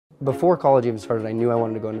Before college even started, I knew I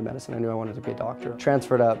wanted to go into medicine. I knew I wanted to be a doctor.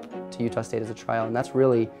 Transferred up to Utah State as a trial, and that's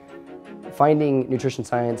really finding nutrition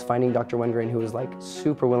science, finding Dr. Wengrain, who was like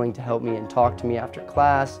super willing to help me and talk to me after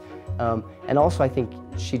class. And also I think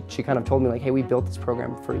she kind of told me like, hey, we built this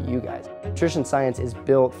program for you guys. Nutrition science is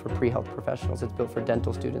built for pre-health professionals. It's built for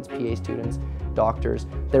dental students, PA students, doctors.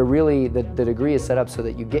 They're really, the degree is set up so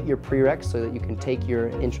that you get your prereqs so that you can take your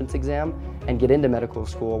entrance exam and get into medical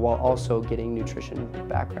school while also getting nutrition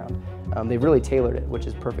background. They've really tailored it, which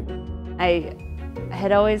is perfect. I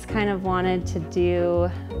had always kind of wanted to do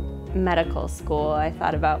medical school. I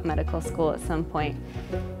thought about medical school at some point.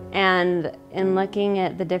 And in looking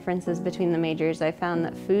at the differences between the majors, I found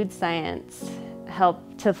that food science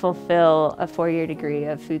helped to fulfill a 4-year degree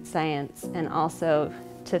of food science and also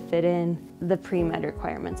to fit in the pre-med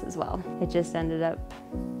requirements as well. It just ended up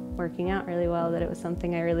working out really well, that it was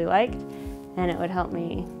something I really liked and it would help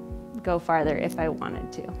me go farther if I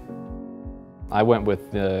wanted to. I went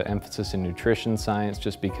with the emphasis in nutrition science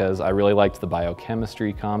just because I really liked the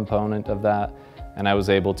biochemistry component of that, and I was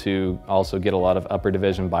able to also get a lot of upper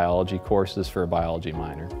division biology courses for a biology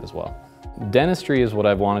minor as well. Dentistry is what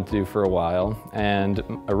I've wanted to do for a while, and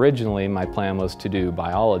originally my plan was to do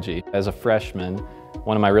biology. As a freshman,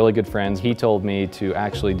 one of my really good friends, he told me to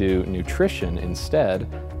actually do nutrition instead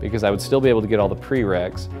because I would still be able to get all the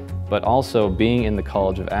prereqs, but also being in the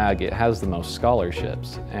College of Ag, it has the most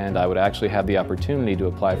scholarships, and I would actually have the opportunity to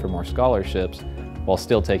apply for more scholarships while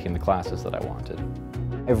still taking the classes that I wanted.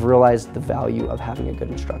 I've realized the value of having a good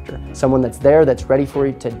instructor. Someone that's there, that's ready for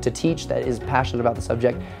you to teach, that is passionate about the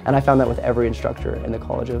subject, and I found that with every instructor in the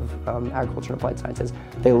College of Agriculture and Applied Sciences.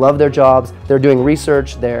 They love their jobs, they're doing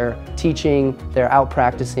research, they're teaching, they're out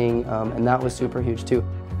practicing, and that was super huge too.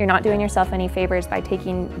 You're not doing yourself any favors by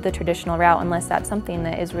taking the traditional route unless that's something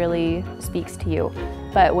that is really speaks to you.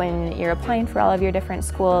 But when you're applying for all of your different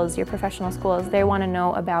schools, your professional schools, they want to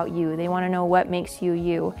know about you. They want to know what makes you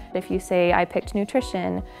you. If you say, I picked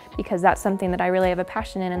nutrition because that's something that I really have a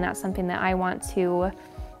passion in and that's something that I want to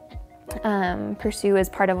pursue as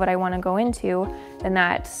part of what I want to go into, then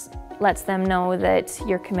that lets them know that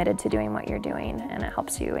you're committed to doing what you're doing, and it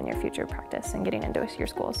helps you in your future practice and getting into your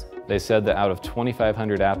schools. They said that out of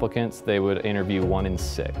 2,500 applicants, they would interview 1 in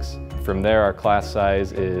 6. From there, our class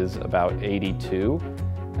size is about 82,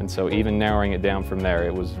 and so even narrowing it down from there,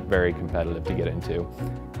 it was very competitive to get into.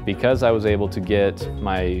 Because I was able to get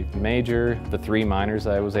my major, the 3 minors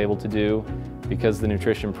I was able to do, because the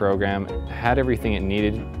nutrition program had everything it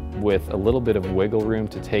needed with a little bit of wiggle room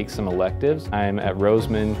to take some electives. I'm at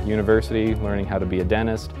Roseman University learning how to be a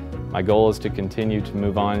dentist. My goal is to continue to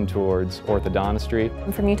move on towards orthodontistry.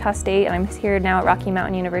 I'm from Utah State and I'm here now at Rocky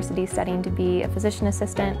Mountain University studying to be a physician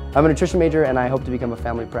assistant. I'm a nutrition major and I hope to become a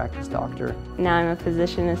family practice doctor. Now I'm a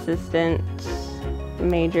physician assistant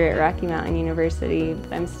major at Rocky Mountain University,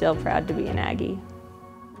 but I'm still proud to be an Aggie.